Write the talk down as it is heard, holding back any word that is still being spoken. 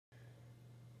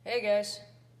Hey guys,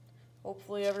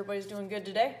 hopefully everybody's doing good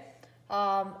today.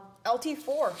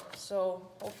 LT4, so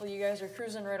hopefully you guys are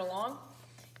cruising right along.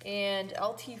 And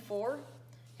LT4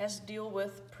 has to deal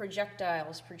with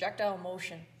projectiles, projectile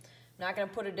motion. I'm not going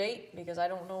to put a date because I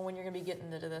don't know when you're going to be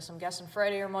getting into this. I'm guessing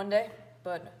Friday or Monday,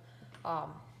 but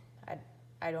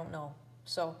I don't know.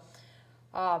 So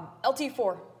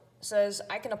LT4 says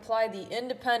I can apply the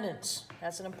independence,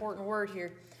 that's an important word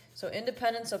here, so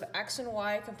independence of X and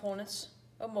Y components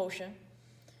of motion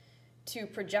to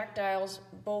projectiles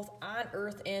both on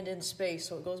Earth and in space.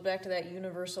 So it goes back to that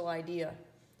universal idea.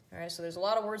 All right, so there's a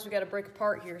lot of words we got to break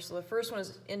apart here. So the first one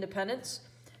is independence.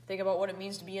 Think about what it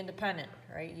means to be independent,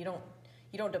 right? You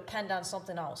don't depend on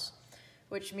something else,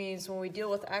 which means when we deal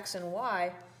with X and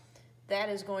Y, that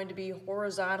is going to be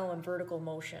horizontal and vertical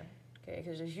motion, okay?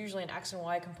 Because there's usually an X and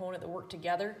Y component that work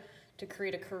together to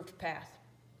create a curved path.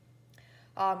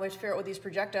 We have to figure out what these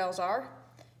projectiles are,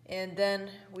 and then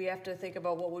we have to think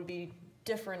about what would be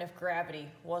different if gravity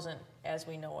wasn't as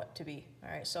we know it to be.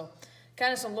 All right, so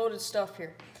kind of some loaded stuff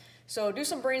here. So do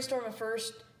some brainstorming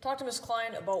first. Talk to Ms.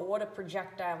 Klein about what a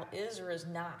projectile is or is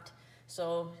not.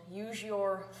 So use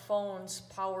your phone's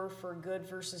power for good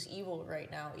versus evil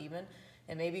right now even,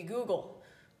 and maybe Google,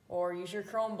 or use your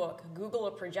Chromebook. Google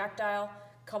a projectile,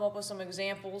 come up with some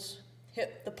examples,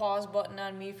 hit the pause button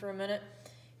on me for a minute,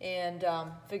 and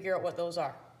figure out what those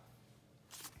are.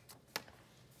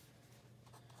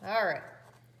 All right,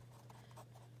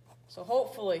 so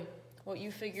hopefully what you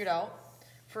figured out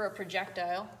for a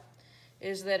projectile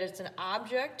is that it's an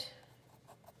object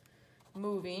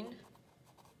moving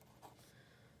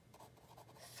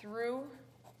through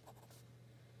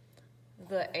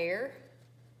the air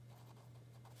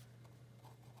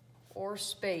or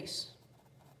space.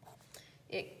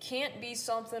 It can't be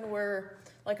something where,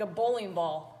 like a bowling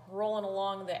ball rolling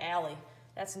along the alley.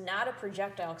 That's not a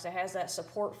projectile because it has that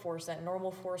support force, that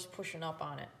normal force pushing up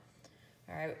on it.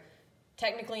 All right.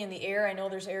 Technically in the air, I know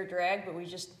there's air drag, but we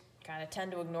just kind of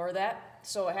tend to ignore that.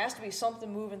 So it has to be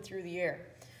something moving through the air.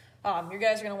 You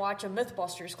guys are going to watch a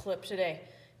Mythbusters clip today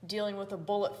dealing with a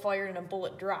bullet fired and a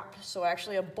bullet dropped. So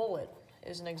actually a bullet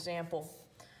is an example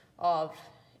of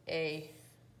a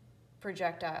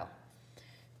projectile.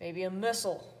 Maybe a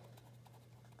missile.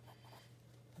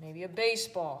 Maybe a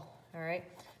baseball. All right.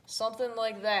 Something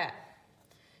like that.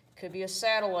 Could be a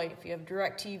satellite if you have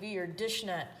DirecTV or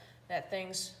DishNet. That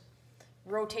thing's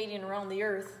rotating around the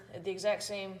Earth at the exact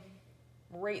same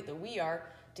rate that we are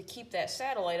to keep that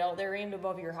satellite out there aimed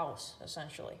above your house,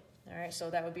 essentially. All right, so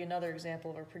that would be another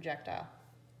example of a projectile.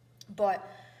 But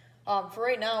for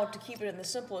right now, to keep it in the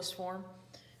simplest form,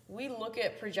 we look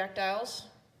at projectiles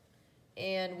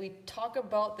and we talk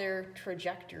about their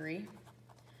trajectory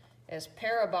as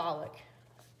parabolic.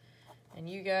 And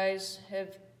you guys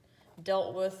have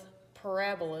dealt with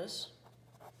parabolas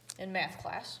in math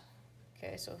class.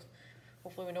 Okay, so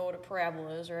hopefully we know what a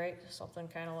parabola is, right? Something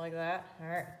kind of like that. All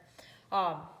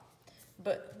right.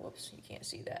 But, whoops, you can't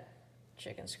see that.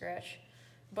 Chicken scratch.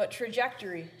 But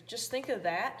trajectory, just think of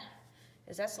that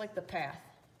as that's like the path.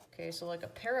 Okay, so like a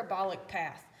parabolic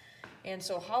path. And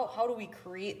so how do we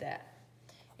create that?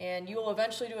 And you will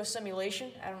eventually do a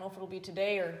simulation. I don't know if it'll be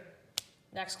today or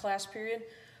next class period,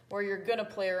 where you're going to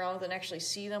play around with and actually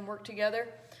see them work together.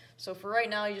 So for right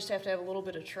now, you just have to have a little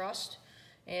bit of trust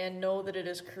and know that it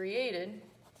is created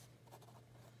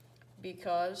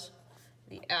because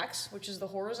the X, which is the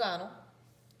horizontal,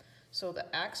 so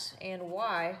the X and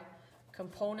Y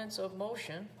components of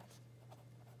motion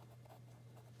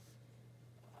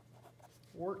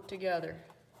work together.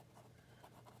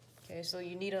 Okay, so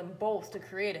you need them both to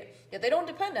create it. Yet they don't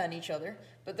depend on each other,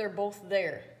 but they're both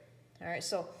there. All right,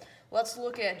 so let's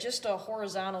look at just a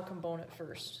horizontal component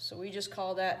first. So we just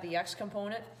call that the X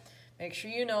component. Make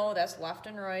sure you know that's left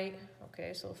and right.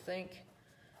 Okay, so think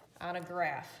on a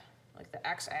graph, like the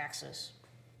X-axis.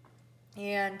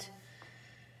 And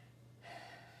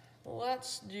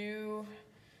let's do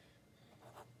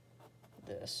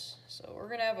this. So we're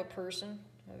going to have a person,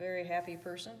 a very happy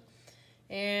person,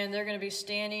 and they're going to be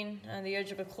standing on the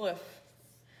edge of a cliff.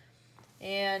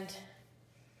 And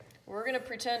we're going to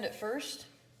pretend at first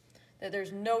that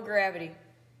there's no gravity.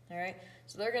 All right?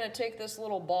 So they're going to take this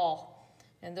little ball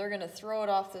and they're going to throw it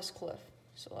off this cliff.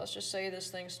 So let's just say this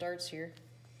thing starts here.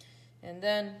 And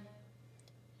then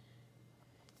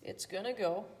it's going to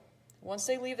go. Once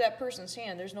they leave that person's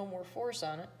hand, there's no more force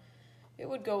on it. It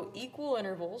would go equal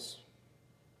intervals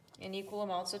in equal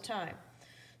amounts of time.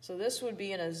 So this would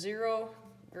be in a zero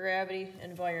gravity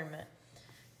environment.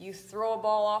 You throw a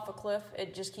ball off a cliff,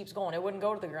 it just keeps going. It wouldn't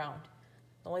go to the ground.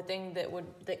 The only thing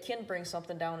that can bring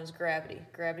something down is gravity.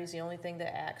 Gravity is the only thing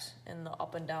that acts in the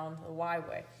up and down the Y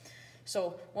way.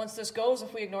 So once this goes,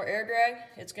 if we ignore air drag,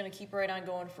 it's going to keep right on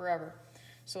going forever.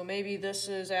 So maybe this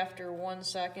is after 1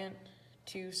 second,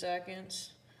 2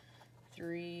 seconds,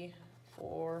 3,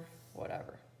 4,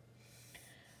 whatever.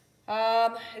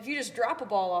 If you just drop a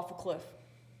ball off a cliff,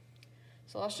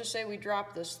 so let's just say we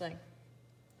drop this thing.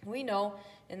 We know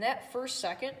in that first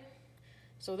second,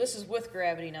 so this is with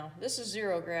gravity now. This is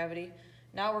 0 gravity.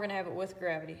 Now we're going to have it with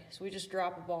gravity. So we just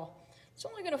drop a ball. It's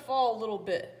only going to fall a little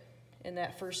bit in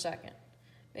that first second,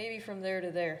 maybe from there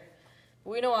to there. But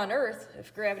we know on Earth,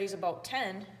 if gravity is about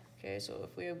 10, okay, so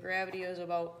if we have gravity is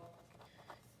about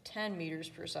 10 meters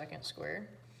per second squared,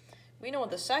 we know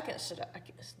the second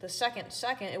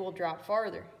second it will drop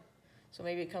farther. So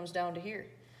maybe it comes down to here.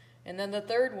 And then the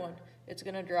third one, it's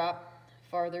going to drop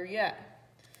farther yet.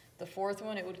 The fourth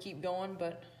one, it would keep going,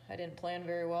 but I didn't plan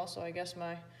very well, so I guess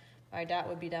my dot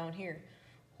would be down here.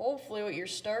 Hopefully what you're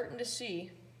starting to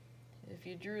see, if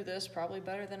you drew this probably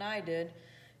better than I did,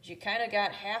 is you kind of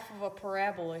got half of a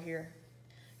parabola here.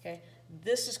 Okay,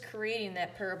 this is creating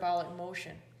that parabolic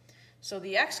motion. So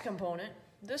the x component,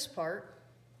 this part,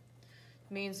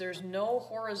 means there's no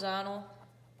horizontal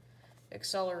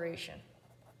acceleration.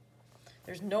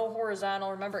 There's no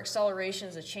horizontal, remember acceleration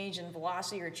is a change in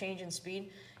velocity or a change in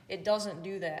speed. It doesn't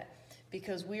do that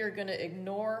because we are going to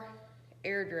ignore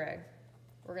air drag.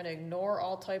 We're going to ignore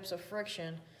all types of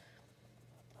friction.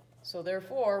 So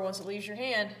therefore, once it leaves your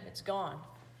hand, it's gone.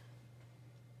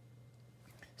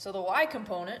 So the y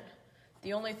component,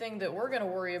 the only thing that we're going to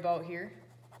worry about here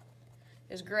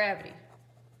is gravity.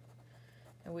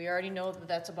 And we already know that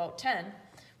that's about 10,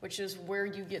 which is where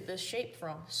you get this shape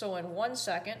from. So in 1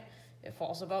 second, it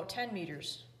falls about 10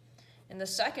 meters. In the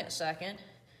second second,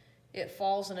 it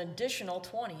falls an additional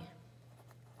 20.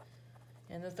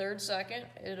 In the third second,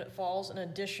 it falls an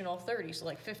additional 30, so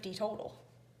like 50 total.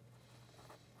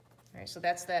 All right, so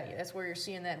that's that. That's where you're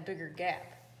seeing that bigger gap.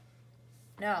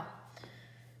 Now,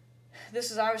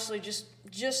 this is obviously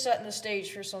just setting the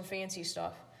stage for some fancy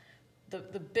stuff.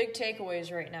 The big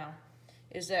takeaways right now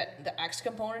is that the x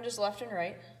component is left and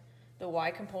right, the y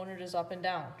component is up and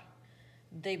down.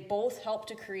 They both help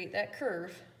to create that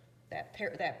curve, that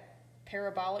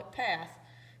parabolic path,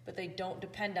 but they don't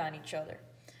depend on each other.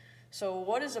 So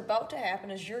what is about to happen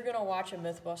is you're going to watch a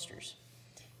Mythbusters.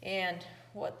 And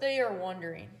what they are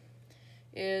wondering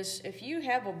is if you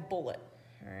have a bullet,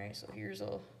 all right, so here's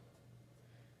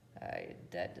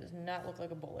that does not look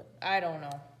like a bullet. I don't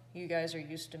know. You guys are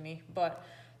used to me. But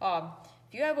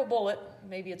if you have a bullet,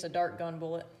 maybe it's a dart gun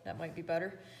bullet, that might be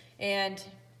better, and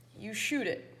you shoot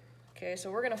it. Okay,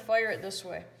 so we're going to fire it this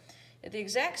way. At the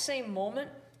exact same moment,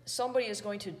 somebody is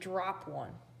going to drop one.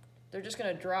 They're just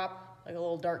going to drop like a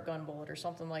little dart gun bullet or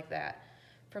something like that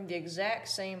from the exact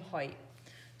same height.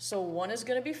 So one is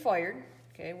going to be fired.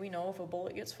 Okay, we know if a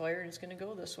bullet gets fired, it's going to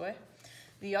go this way.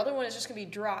 The other one is just going to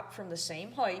be dropped from the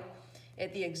same height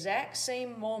at the exact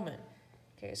same moment.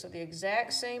 Okay, so the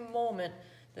exact same moment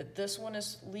that this one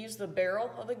leaves the barrel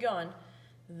of the gun,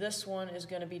 this one is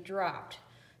going to be dropped.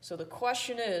 So the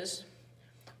question is,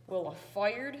 will a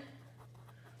fired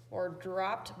or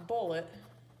dropped bullet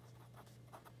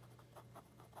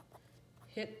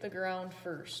hit the ground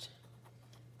first?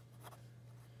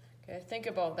 Okay, think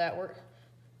about that.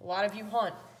 A lot of you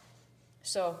hunt,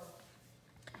 so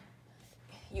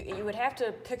you would have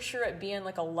to picture it being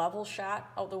like a level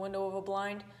shot out the window of a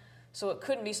blind. So it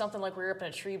couldn't be something like we're up in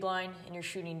a tree blind and you're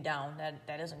shooting down.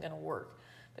 That isn't going to work.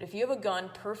 But if you have a gun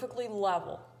perfectly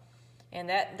level, and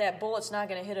that bullet's not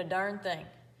going to hit a darn thing,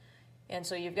 and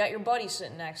so you've got your buddy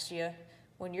sitting next to you,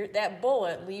 when that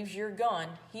bullet leaves your gun,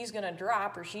 he's going to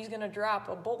drop or she's going to drop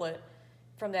a bullet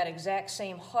from that exact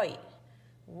same height.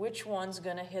 Which one's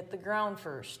going to hit the ground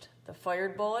first? The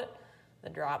fired bullet, the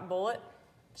drop bullet,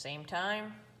 same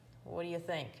time? What do you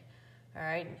think? All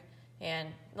right, and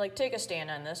like take a stand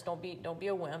on this. Don't be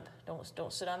a wimp.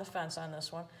 Don't sit on the fence on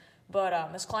this one.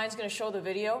 But Ms. Klein's going to show the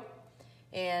video,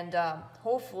 and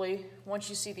hopefully once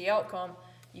you see the outcome,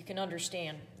 you can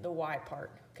understand the Y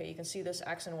part. Okay, you can see this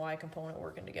X and Y component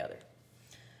working together.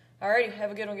 All righty,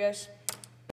 have a good one, guys.